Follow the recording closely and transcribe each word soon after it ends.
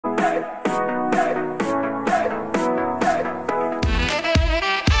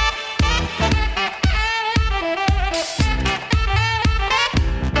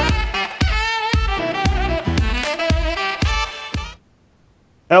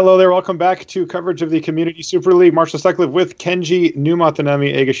Hello there, welcome back to coverage of the Community Super League. Marshall Sutcliffe with Kenji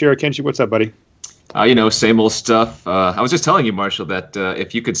Numatanami Egashira. Kenji, what's up, buddy? Same old stuff. I was just telling you, Marshall, that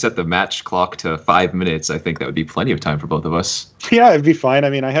if you could set the match clock to 5 minutes, I think that would be plenty of time for both of us. Yeah, it'd be fine. I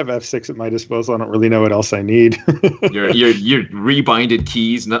mean, I have F6 at my disposal. I don't really know what else I need. your rebinded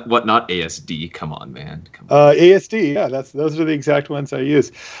keys, not ASD. Come on, man. Come on. ASD, yeah, those are the exact ones I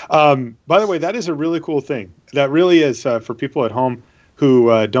use. By the way, that is a really cool thing. That really is for people at home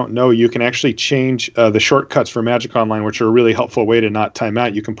who don't know, you can actually change the shortcuts for Magic Online, which are a really helpful way to not time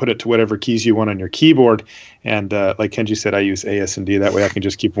out. You can put it to whatever keys you want on your keyboard. And like Kenji said, I use A, S, and D. That way I can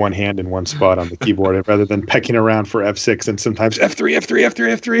just keep one hand in one spot on the keyboard rather than pecking around for F6 and sometimes F3, F3,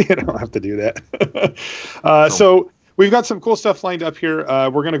 F3, F3. I don't have to do that. So we've got some cool stuff lined up here.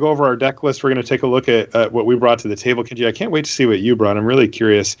 We're going to go over our deck list. We're going to take a look at what we brought to the table. Kenji, I can't wait to see what you brought. I'm really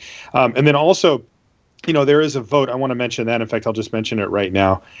curious. And then also, you know, there is a vote. I want to mention that. In fact, I'll just mention it right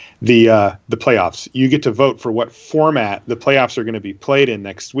now. The playoffs. You get to vote for what format the playoffs are going to be played in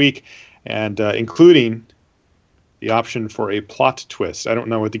next week, and including the option for a plot twist. I don't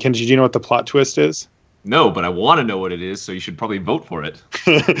know what Kenji, do you know what the plot twist is? No, but I want to know what it is, so you should probably vote for it.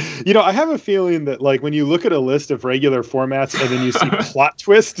 You know, I have a feeling that, like, when you look at a list of regular formats and then you see plot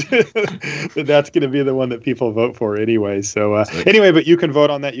twist, that's going to be the one that people vote for anyway. So anyway, but you can vote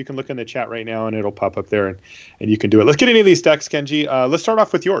on that. You can look in the chat right now, and it'll pop up there, and you can do it. Let's get into these decks, Kenji. Let's start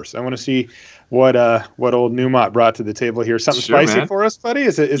off with yours. I want to see what old Numat brought to the table here. Something spicy, man, for us, buddy?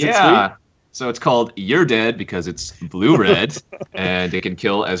 Is it sweet? So it's called You're Dead because it's blue-red, and it can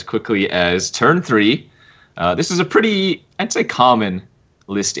kill as quickly as turn 3. This is a pretty, I'd say, common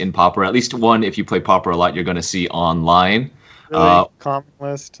list in Pauper. At least one, if you play Pauper a lot, you're going to see online. Really common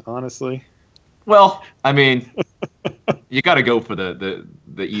list, honestly. Well, I mean, you got to go for the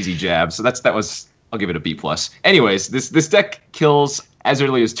easy jab. So I'll give it a B+. Anyways, this deck kills as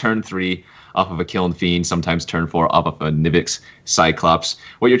early as turn 3 off of a Kiln Fiend, sometimes turn 4 off of a Nivix Cyclops.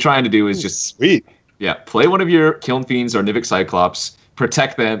 What you're trying to do is just play one of your Kiln Fiends or Nivix Cyclops,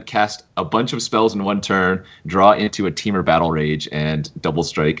 protect them, cast a bunch of spells in one turn, draw into a Teamer Battle Rage, and double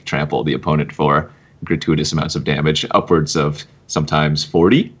strike trample the opponent for gratuitous amounts of damage, upwards of sometimes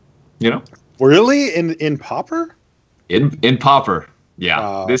 40. You know? Really? In Pauper? In Pauper,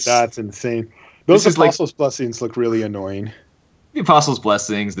 yeah. That's insane. Those Apostles' Blessings look really annoying. The Apostles'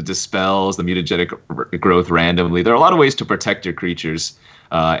 Blessings, the Dispels, the Mutagenic Growth randomly. There are a lot of ways to protect your creatures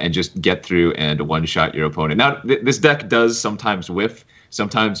and just get through and one-shot your opponent. Now, this deck does sometimes whiff.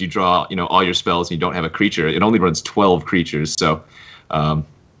 Sometimes you draw, all your spells and you don't have a creature. It only runs 12 creatures. So the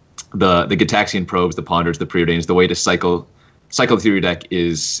Gitaxian Probes, the Ponders, the Preordains, the way to cycle through your deck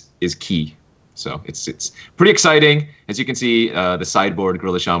is key. So it's pretty exciting. As you can see, the sideboard,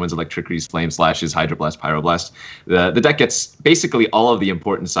 Gorilla Shamans, Electricities, Flame Slashes, Hydroblast, Pyroblast. The deck gets basically all of the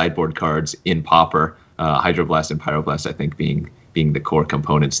important sideboard cards in Pauper. Hydroblast and Pyroblast, I think, being the core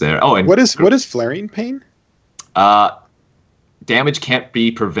components there. Oh, and what is Flaring Pain? Damage can't be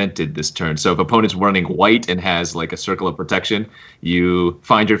prevented this turn. So if opponent's running white and has like a circle of protection, you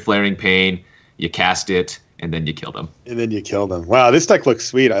find your Flaring Pain, you cast it, and then you kill them. Wow, this deck looks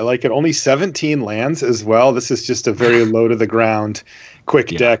sweet. I like it. Only 17 lands as well. This is just a very low to the ground, quick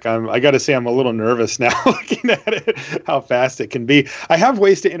deck. I got to say, I'm a little nervous now looking at it, how fast it can be. I have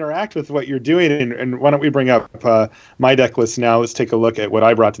ways to interact with what you're doing, and why don't we bring up my deck list now? Let's take a look at what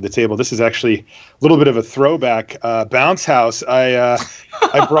I brought to the table. This is actually a little bit of a throwback. Bounce House.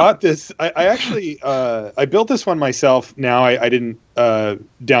 I brought this. I built this one myself. Now I didn't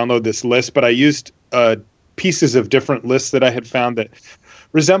download this list, but I used pieces of different lists that I had found that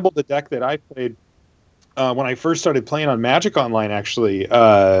resembled the deck that I played when I first started playing on Magic Online. Actually,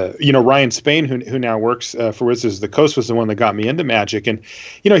 Ryan Spain, who now works for Wizards of the Coast, was the one that got me into Magic, and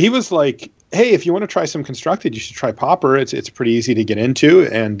he was like, "Hey, if you want to try some constructed, you should try Pauper. It's pretty easy to get into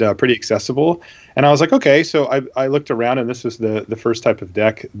and pretty accessible." And I was like, "Okay." So I looked around, and this was the first type of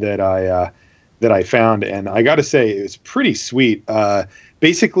deck that I found, and I got to say, it's pretty sweet.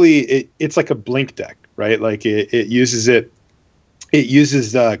 Basically, it's like a blink deck, right? Like it uses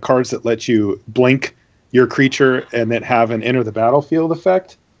cards that let you blink your creature and then have an enter the battlefield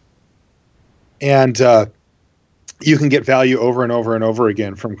effect. And you can get value over and over and over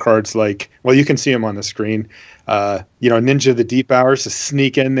again from cards like, well, you can see them on the screen. Ninja the Deep Hours to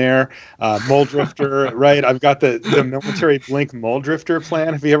sneak in there. Mole Drifter, right? I've got the military blink Mole Drifter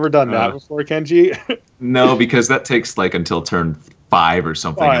plan. Have you ever done that before, Kenji? No, because that takes like until turn 5 or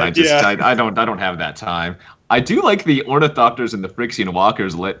something, and I don't have that time. I do like the Ornithopters and the Phyrexian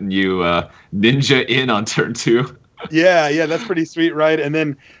Walkers letting you ninja in on turn 2. Yeah, that's pretty sweet, right? And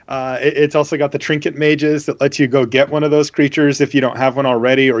then it's also got the trinket mages that lets you go get one of those creatures if you don't have one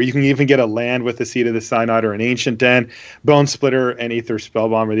already, or you can even get a land with the Seed of the Synod or an Ancient Den, Bone Splitter, and Aether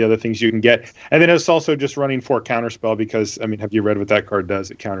Spellbomb are the other things you can get. And then it's also just running 4 counterspell because, I mean, have you read what that card does?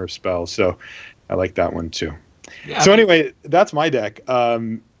 It counters spells, so I like that one too. Yeah, so anyway, that's my deck.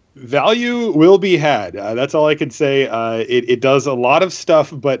 Value will be had. That's all I can say. It does a lot of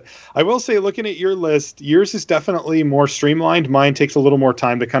stuff, but I will say, looking at your list, yours is definitely more streamlined. Mine takes a little more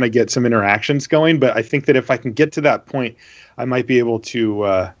time to kind of get some interactions going, but I think that if I can get to that point, I might be able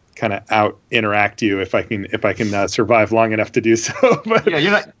to kind of out interact you if I can survive long enough to do so. But yeah,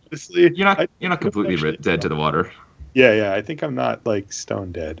 you're not completely dead to the water. Yeah, I think I'm not like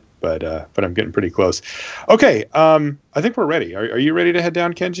stone dead, but I'm getting pretty close. Okay, I think we're ready. Are you ready to head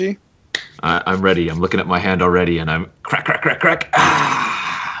down, Kenji? I'm ready. I'm looking at my hand already, and I'm crack.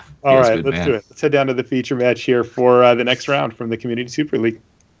 All right, let's do it. Let's head down to the feature match here for the next round from the Community Super League.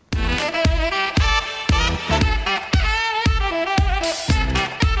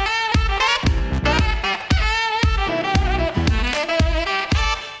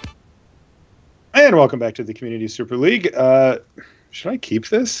 And welcome back to the Community Super League. Should I keep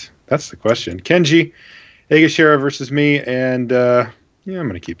this? That's the question. Kenji, Egashira versus me, and yeah, I'm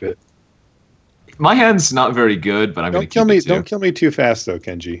going to keep it. My hand's not very good, but I'm going to keep it too. Don't kill me too fast, though,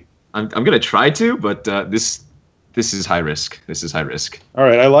 Kenji. I'm going to try to, but this is high risk. This is high risk. All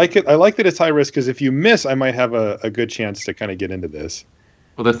right, I like it. I like that it's high risk because if you miss, I might have a good chance to kind of get into this.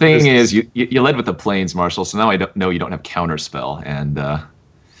 Well, the thing is, you led with the planes, Marshall, so now I know you don't have counterspell, and...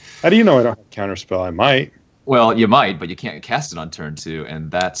 How do you know I don't have counterspell? I might. Well, you might, but you can't cast it on turn 2, and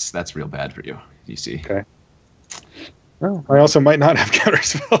that's real bad for you. You see. Okay. Well, I also might not have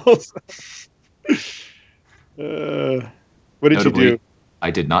counterspells. What did you do? I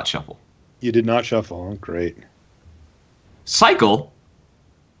did not shuffle. You did not shuffle. Oh, great. Cycle.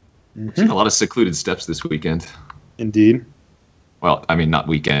 Mm-hmm. A lot of secluded steps this weekend. Indeed. Well, I mean, not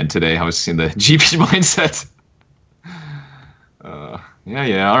weekend. Today I was in the GP mindset.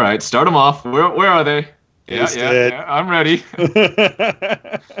 Yeah. All right, start them off. Where are they? Yeah. I'm ready.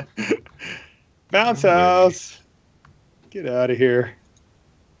 Bounce house. Get out of here.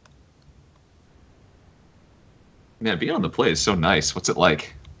 Man, being on the play is so nice. What's it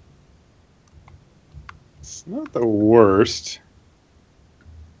like? It's not the worst.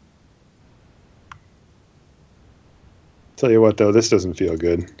 Tell you what, though, this doesn't feel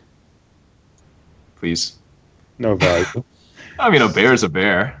good. Please. No value. I mean, a bear is a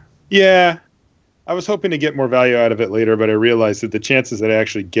bear. Yeah. I was hoping to get more value out of it later, but I realized that the chances that I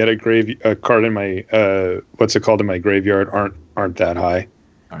actually get a card in my in my graveyard aren't that high.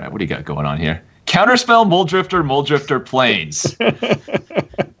 All right, what do you got going on here? Counterspell, Mole Drifter, Plains.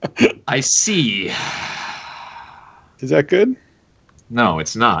 I see. Is that good? No,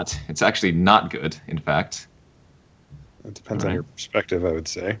 it's not. It's actually not good, in fact. It depends on your perspective, I would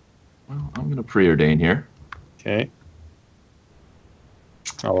say. Well, I'm going to preordain here. Okay.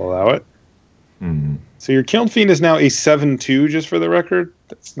 I'll allow it. So your Kiln Fiend is now a 7/2, just for the record.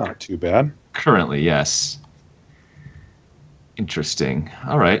 That's not too bad. Currently, yes. Interesting.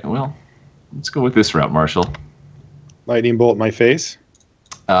 All right, well, let's go with this route, Marshall. Lightning bolt my face?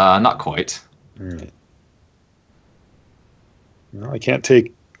 Not quite. All right. Well, I can't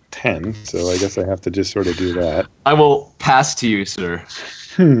take 10, so I guess I have to just sort of do that. I will pass to you, sir.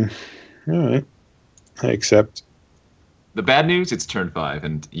 All right. I accept. The bad news, it's turn 5,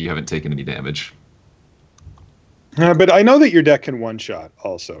 and you haven't taken any damage. But I know that your deck can one-shot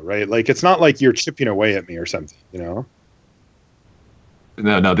also, right? Like, it's not like you're chipping away at me or something, you know?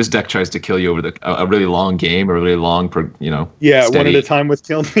 No, this deck tries to kill you over a really long game or a really long, Yeah, steady. One at a time with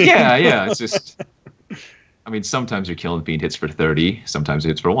Kiln Fiend. Yeah, it's just... I mean, sometimes your Kiln Fiend hits for 30, sometimes it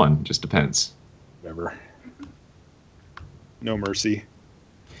hits for 1. Just depends. Whatever. No mercy.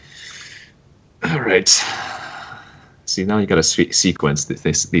 All right. See, now you got to sequence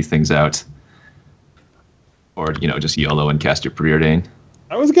these things out, or just YOLO and cast your preordain.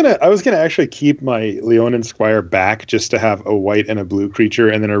 I was gonna actually keep my Leonin Squire back just to have a white and a blue creature,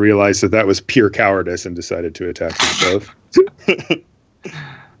 and then I realized that was pure cowardice and decided to attack them both.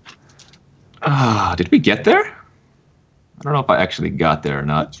 Did we get there? I don't know if I actually got there or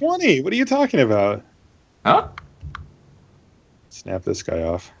not. 20. What are you talking about? Huh? Snap this guy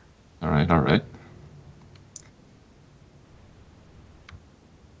off. All right.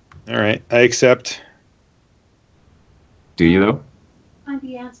 All right, I accept. Do you, though? Find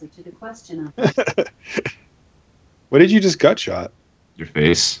the answer to the question. What did you just gut shot? Your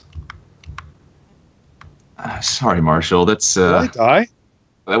face. Sorry, Marshall. That's. Did I die?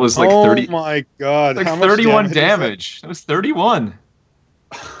 That was like oh 30. my god! Like How much 31 damage? damage. That was 31.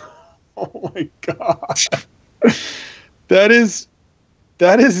 Oh my god! That is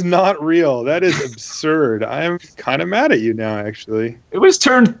not real. That is absurd. I'm kind of mad at you now, actually. It was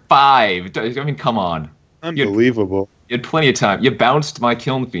turn 5. I mean, come on. Unbelievable. You had plenty of time. You bounced my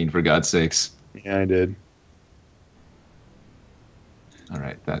Kiln Fiend, for God's sakes. Yeah, I did. All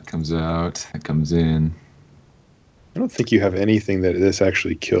right, that comes out. That comes in. I don't think you have anything that this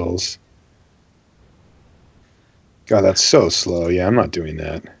actually kills. God, that's so slow. Yeah, I'm not doing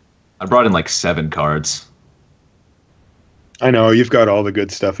that. I brought in like 7 cards. I know, you've got all the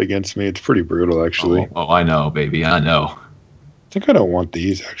good stuff against me. It's pretty brutal, actually. Oh, I know, baby. I know. I think I don't want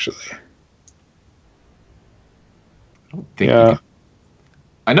these, actually. I don't think you can.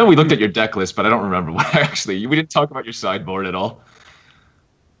 I know we looked at your deck list, but I don't remember what actually. We didn't talk about your sideboard at all.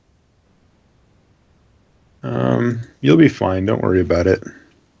 You'll be fine. Don't worry about it.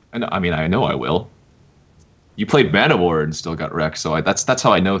 I mean, I know I will. You played Mana War and still got wrecked, so that's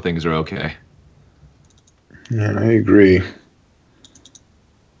how I know things are okay. Yeah, I agree. I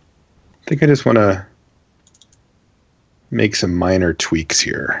think I just want to make some minor tweaks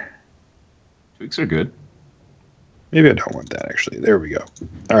here. Tweaks are good. Maybe I don't want that, actually. There we go.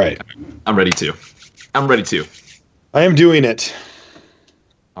 All right. I'm ready to. I am doing it.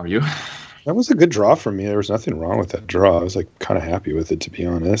 Are you? That was a good draw for me. There was nothing wrong with that draw. I was like kind of happy with it, to be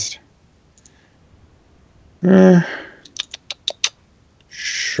honest.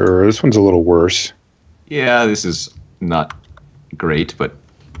 Sure, this one's a little worse. Yeah, this is not great, but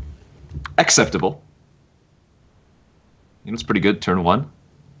acceptable. You know, it's pretty good. Turn 1.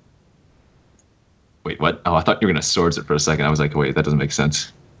 Wait, what? Oh, I thought you were gonna swords it for a second. I was like, wait, that doesn't make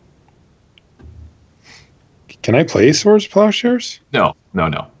sense. Can I play Swords Plowshares? No.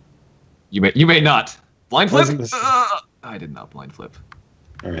 You may not. Blind flip? I did not blind flip.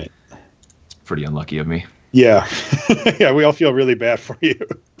 All right. It's pretty unlucky of me. Yeah. Yeah, we all feel really bad for you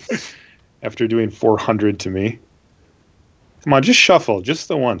after doing 400 to me. Come on, just shuffle. Just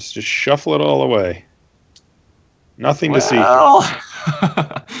the once. Just shuffle it all away. Nothing to see.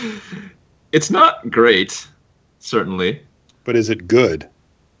 It's not great, certainly. But is it good?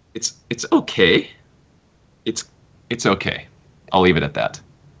 It's okay. It's okay. I'll leave it at that.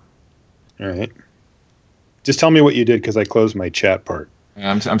 All right. Just tell me what you did because I closed my chat part.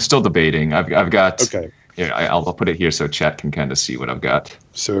 I'm still debating. I've got. Okay. Here, I'll put it here so chat can kind of see what I've got.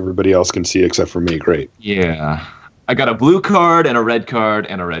 So everybody else can see except for me. Great. Yeah. I got a blue card and a red card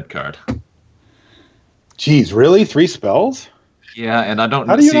and a red card. Jeez, really? 3 spells? Yeah, and I don't.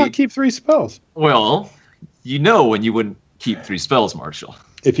 How do you not keep 3 spells? Well, you know when you wouldn't keep 3 spells, Marshall.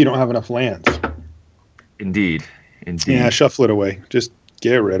 If you don't have enough lands. Indeed. Yeah, shuffle it away. Just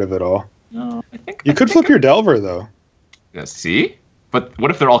get rid of it all. No, I think you could flip your Delver though. Yeah, see? But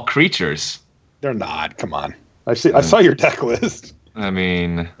what if they're all creatures? They're not. Come on. I saw your deck list. I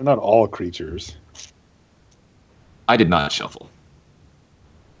mean, they're not all creatures. I did not shuffle.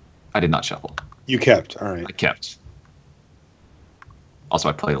 You kept. All right. I kept. Also,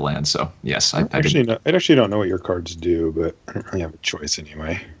 I play the land, so yes, I actually don't know what your cards do, but I don't really have a choice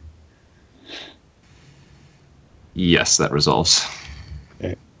anyway. Yes, that resolves.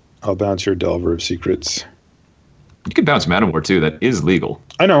 Okay. I'll bounce your Delver of Secrets. You can bounce Mana War too. That is legal.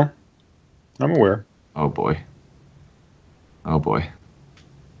 I know. I'm aware. Oh boy.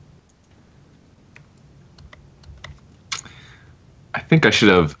 I think I should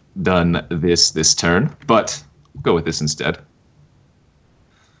have done this turn, but we'll go with this instead.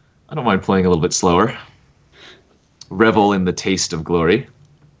 I don't mind playing a little bit slower. Revel in the taste of glory.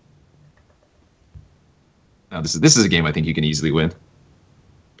 Now this is a game I think you can easily win.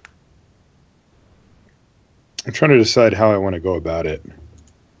 I'm trying to decide how I want to go about it.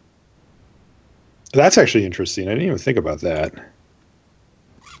 That's actually interesting. I didn't even think about that.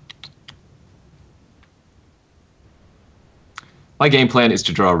 My game plan is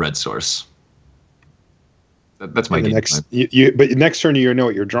to draw a red source. That's my game plan. But next turn you know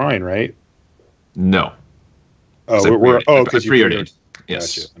what you're drawing, right? No. Oh, because you pre-ordered.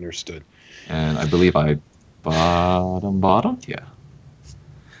 Yes. Gotcha. Understood. And I believe I bottom? Yeah.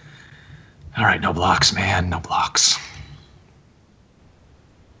 All right, no blocks, man. No blocks.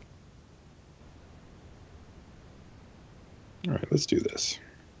 All right, let's do this.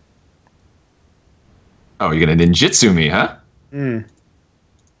 Oh, you're going to ninjutsu me, huh?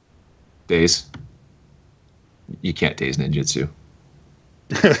 Daze. You can't daze ninjutsu.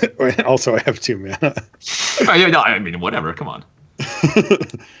 Also, I have 2 mana. I mean, whatever. Come on. I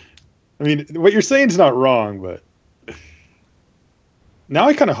mean, what you're saying is not wrong, but Now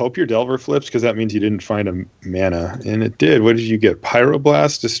I kind of hope your Delver flips because that means you didn't find a mana, and it did. What did you get?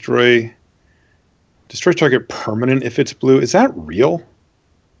 Pyroblast, destroy target permanent if it's blue. Is that real?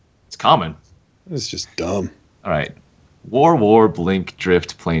 It's common. It's just dumb. All right. War, blink,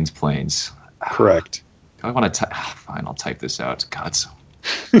 drift, plains. Correct. Do I want to fine, I'll type this out. God, so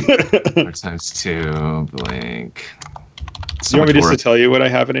 4 times 2, blink. Do you want me just to tell you what I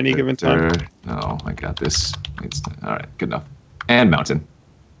have at any given time? No, I got this. All right, good enough. And mountain.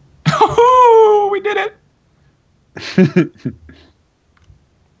 Oh, we did it. What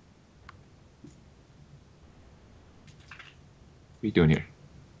are you doing here?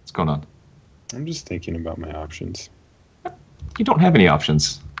 What's going on? I'm just thinking about my options. You don't have any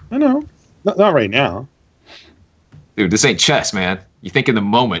options. I know. Not right now. Dude, this ain't chess, man. You think in the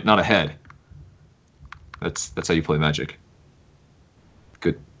moment, not ahead. That's how you play Magic.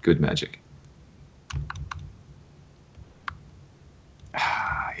 Good Magic.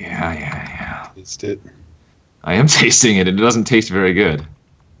 Yeah. Taste it. I am tasting it, and it doesn't taste very good.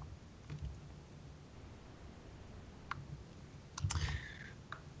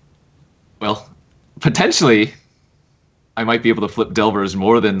 Well, potentially, I might be able to flip Delvers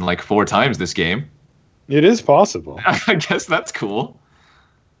more than like 4 times this game. It is possible. I guess that's cool.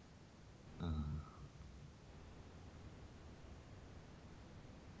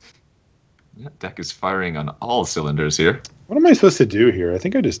 That deck is firing on all cylinders here. What am I supposed to do here? I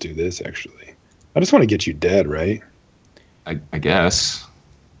think I just do this, actually. I just want to get you dead, right? I guess.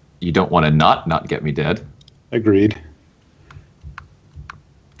 You don't want to not get me dead. Agreed.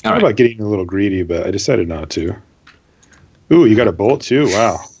 I thought about getting a little greedy, but I decided not to. Ooh, you got a bolt too?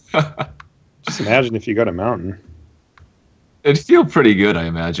 Wow. Just imagine if you got a mountain. It'd feel pretty good, I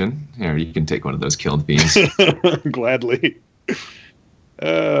imagine. Here, you can take one of those Kiln Fiends. Gladly.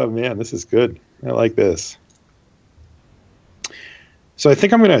 Oh, man, this is good. I like this. So I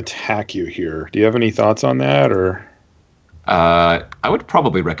think I'm going to attack you here. Do you have any thoughts on that, or? I would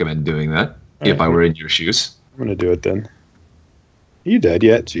probably recommend doing that if I were in your shoes. I'm going to do it then. Are you dead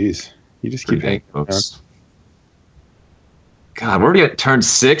yet? Jeez. You just keep hanging folks. God, we're already at turn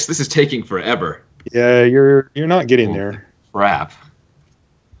 6. This is taking forever. Yeah, you're not getting there. Crap.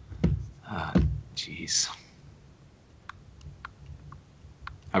 Jeez.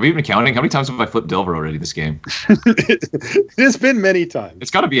 Have we been counting? How many times have I flipped Delver already this game? It has been many times.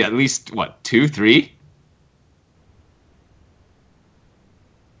 It's got to be at least, what, 2, 3?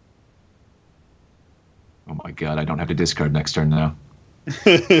 Oh my god, I don't have to discard next turn now.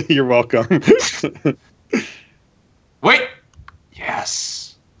 You're welcome. Wait!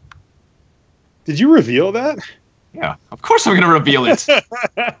 Yes. Did you reveal that? Yeah, of course I'm going to reveal it.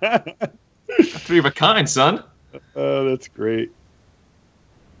 3 of a kind, son. Oh, that's great.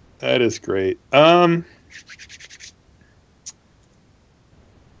 That is great. Finish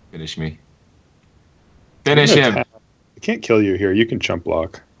me. Finish him. I can't kill you here. You can chump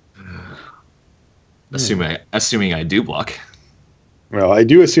block. Assuming I do block. Well, I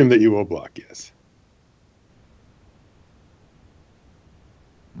do assume that you will block, yes.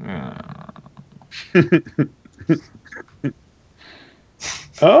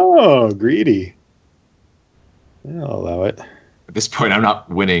 Oh, greedy. Yeah, I'll allow it. At this point, I'm not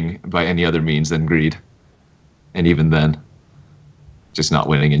winning by any other means than greed. And even then, just not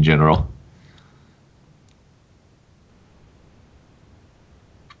winning in general.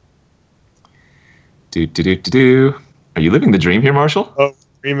 Are you living the dream here, Marshall? Oh,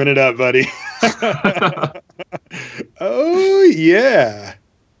 dreaming it up, buddy. Oh, yeah.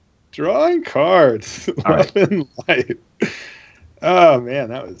 Drawing cards. Love and life. Oh, man,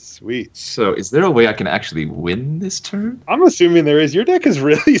 that was sweet. So is there a way I can actually win this turn? I'm assuming there is. Your deck is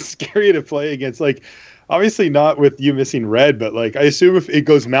really scary to play against. Like, obviously not with you missing red, but, like, I assume if it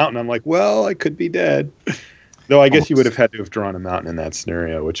goes mountain, I'm like, well, I could be dead. Though I guess you would have had to have drawn a mountain in that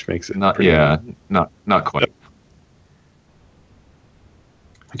scenario, which makes it not quite.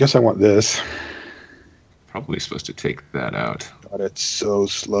 I guess I want this. Probably supposed to take that out. God, it's so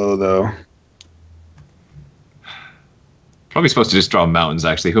slow, though. Probably supposed to just draw mountains,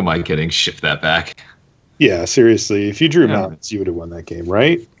 actually. Who am I kidding? Shift that back. Yeah, seriously. If you drew mountains, you would have won that game,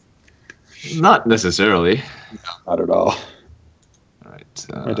 right? Not necessarily. No, not at all. All right.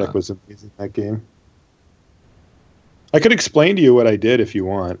 My deck was amazing that game. I could explain to you what I did if you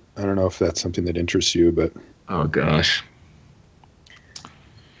want. I don't know if that's something that interests you, but... Oh, gosh.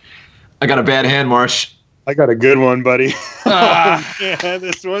 I got a bad hand, Marsh. I got a good one, buddy. Oh, man,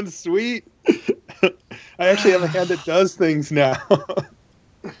 this one's sweet. I actually have a hand that does things now.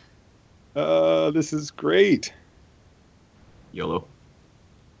 This is great. YOLO.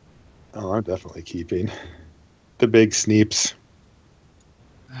 Oh, I'm definitely keeping the big sneeps.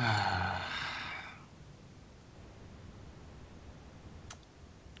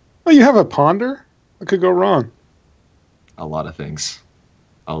 Oh, you have a ponder? What could go wrong? A lot of things.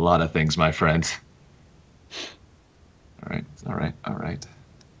 A lot of things, my friend. All right, all right, all right.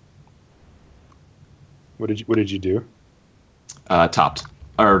 What did you do? Topped,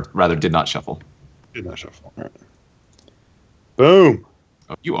 or rather, did not shuffle. Did not shuffle. All right. Boom.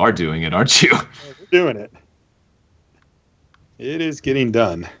 Oh, you are doing it, aren't you? We're doing it. It is getting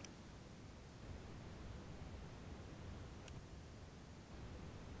done.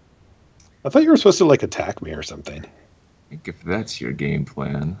 I thought you were supposed to like attack me or something. I think if that's your game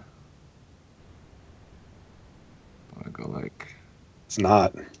plan, I want to go like. It's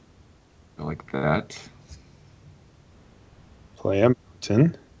not. Go like that. Play a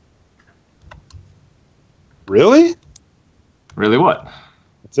mountain. Really? Really, what?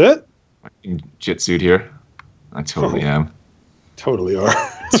 That's it? I'm jitsued here. I totally am. Totally are.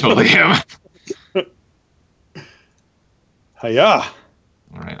 Totally am. Hiya.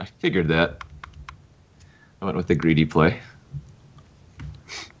 All right, I figured that. I went with the greedy play.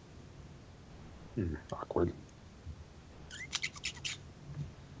 Awkward.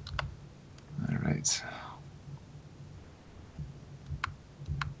 All right.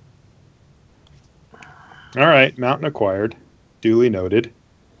 All right, mountain acquired. Duly noted.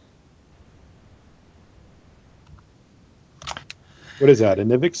 What is that? A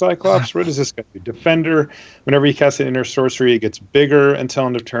Nivik Cyclops? What does this guy do? Defender. Whenever you cast an inner sorcery, it gets bigger until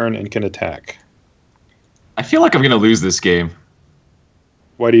end of turn and can attack. I feel like I'm gonna lose this game.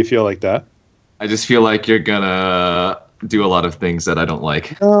 Why do you feel like that? I just feel like you're gonna do a lot of things that I don't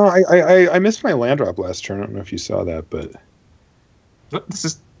like. No, I missed my land drop last turn. I don't know if you saw that, but What?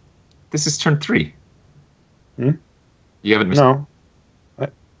 This is turn 3. Hmm? You haven't missed. no.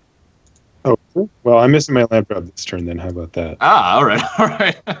 Oh, well, I'm missing my land drop this turn. Then how about that? Ah, all right, all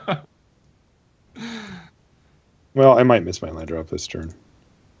right. Well, I might miss my land drop this turn.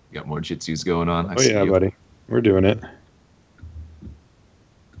 You got more jitsus going on. I Oh see yeah, you. buddy, we're doing it.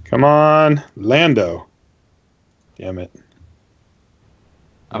 Come on, Lando. Damn it.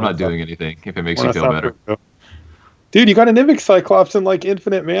 I'm not doing anything. If it makes Wanna you feel stop better. it? Dude, you got a Nivik Cyclops and like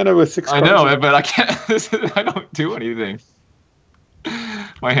infinite mana with 6 I cards. know, but I can't. I don't do anything.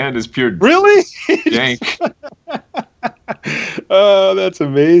 My hand is pure Really? jank. Oh, that's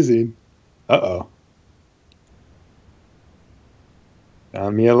amazing. Uh-oh.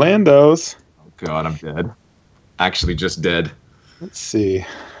 Found me a Landos. Oh god, I'm dead. Actually, just dead. Let's see.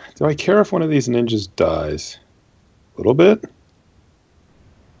 Do I care if one of these ninjas dies? A little bit?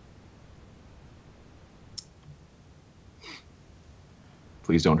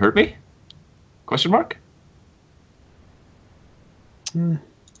 Please don't hurt me? Question mark?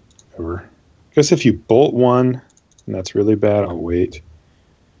 Whatever. Guess if you bolt one, and that's really bad, I'll wait.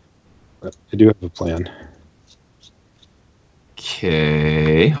 But I do have a plan.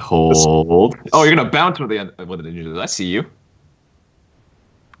 Okay, hold. Oh, you're gonna bounce with the ninjas. I see you.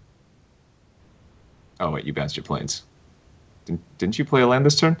 Oh wait, you bounced your planes. Didn't you play a land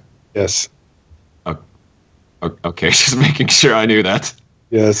this turn? Yes. Okay, just making sure I knew that.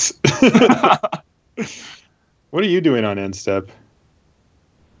 Yes. What are you doing on end step?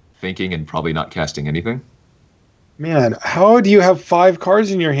 Thinking and probably not casting anything. Man, how do you have 5 cards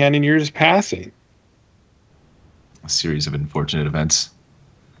in your hand and you're just passing? A series of unfortunate events.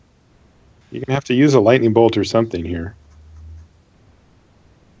 You're gonna have to use a lightning bolt or something here.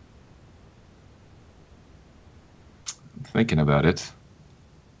 I'm thinking about it.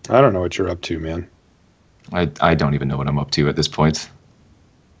 I don't know what you're up to, man. I don't even know what I'm up to at this point.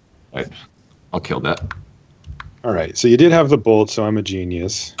 I'll kill that. All right, so you did have the bolt, so I'm a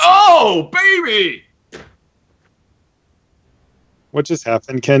genius. Oh, baby! What just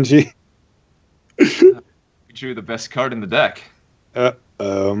happened, Kenji? You drew the best card in the deck.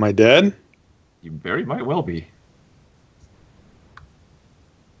 Am I dead? You very might well be.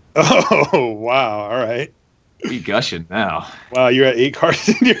 Oh, wow. All right. Be gushing now. Wow, you're at 8 cards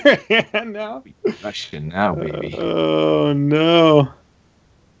in your hand now? Be gushing now, baby. Oh, no.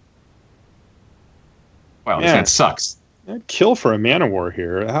 Wow, this Man. hand sucks. I'd kill for a mana war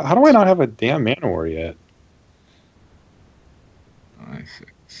here. How do I not have a damn mana war yet? 5,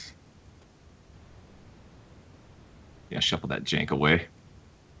 6. Yeah, shuffle that jank away.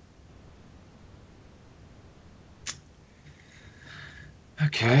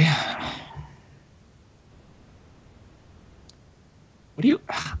 Okay. What do you?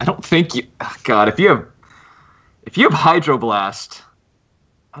 I don't think you. God, if you have Hydroblast,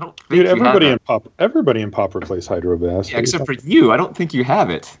 I don't think Dude, you have it. everybody in Pauper plays Hydroblast. Yeah, except for you, I don't think you have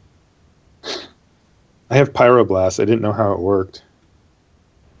it. I have Pyroblast. I didn't know how it worked.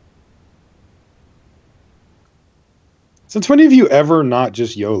 Since when have you ever not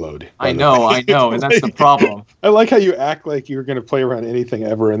just YOLO'd? I know, and that's the problem. I like how you act like you're going to play around anything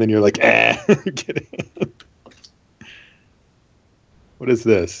ever, and then you're like, get in. What is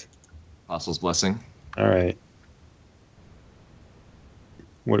this? Apostle's Blessing. All right.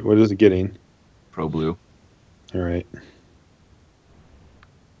 What is it getting? Pro blue. All right.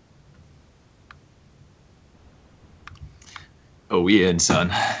 Oh, we in,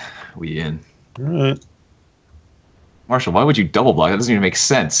 son. We in. All right. Marshall, why would you double block? That doesn't even make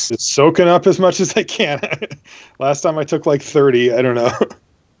sense. Just soaking up as much as I can. Last time I took like 30. I don't know.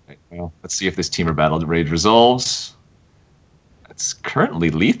 Right, well, let's see if this Teamer Battle Rage resolves. It's currently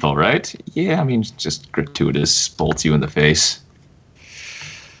lethal, right? Yeah, I mean, just gratuitous. Bolts you in the face.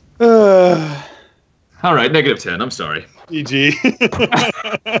 All right, -10. I'm sorry. GG.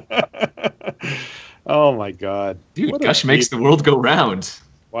 Oh my God, dude! Gush makes the world go round.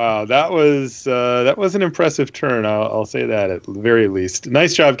 Wow, that was an impressive turn. I'll say that at the very least.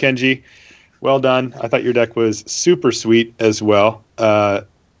 Nice job, Kenji. Well done. I thought your deck was super sweet as well.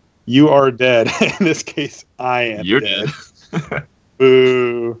 You are dead. In this case, I am. You're dead.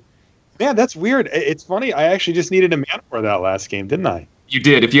 Boo. Man, that's weird. It's funny. I actually just needed a mana for that last game, didn't I? You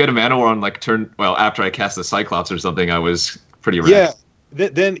did. If you had a mana war on like turn, well, after I cast the Cyclops or something, I was pretty wrecked. Yeah.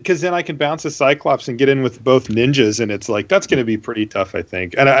 Because then I can bounce a Cyclops and get in with both ninjas, and it's like that's going to be pretty tough, I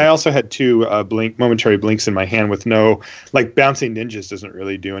think. And I also had two momentary blinks in my hand with no, like, bouncing ninjas doesn't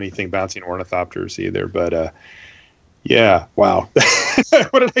really do anything. Bouncing ornithopters either, but yeah, wow.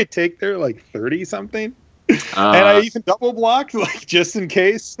 What did I take there? Like 30 something, and I even double blocked, like, just in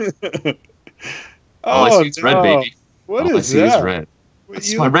case. All I see is red, baby. What all is I see that? Is red.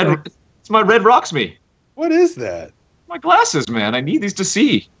 It's my red. Like... It's my red rocks me. What is that? My glasses, man. I need these to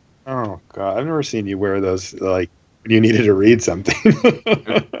see. Oh God, I've never seen you wear those like when you needed to read something.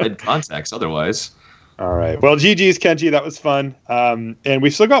 Red contacts, otherwise. All right. Well, GG's, Kenji. That was fun. And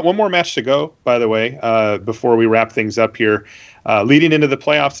we've still got one more match to go, by the way, before we wrap things up here. Leading into the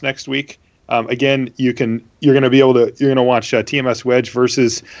playoffs next week. Again, you're going to watch TMS Wedge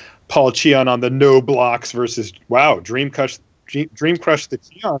versus Paul Cheon on the no blocks versus Dream Crush the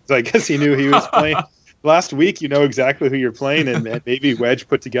Cheons. I guess he knew he was playing. Last week, you know exactly who you're playing, and maybe Wedge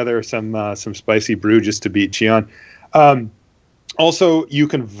put together some spicy brew just to beat Cheon. Also, you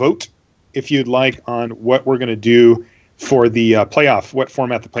can vote if you'd like on what we're going to do for the playoff, what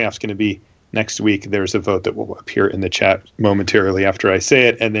format the playoff's going to be next week. There's a vote that will appear in the chat momentarily after I say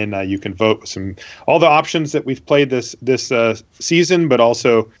it, and then you can vote with all the options that we've played this season, but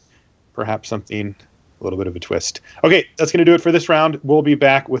also perhaps something. A little bit of a twist. Okay, that's going to do it for this round. We'll be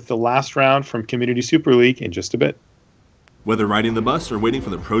back with the last round from Community Super League in just a bit. Whether riding the bus or waiting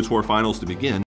for the Pro Tour finals to begin,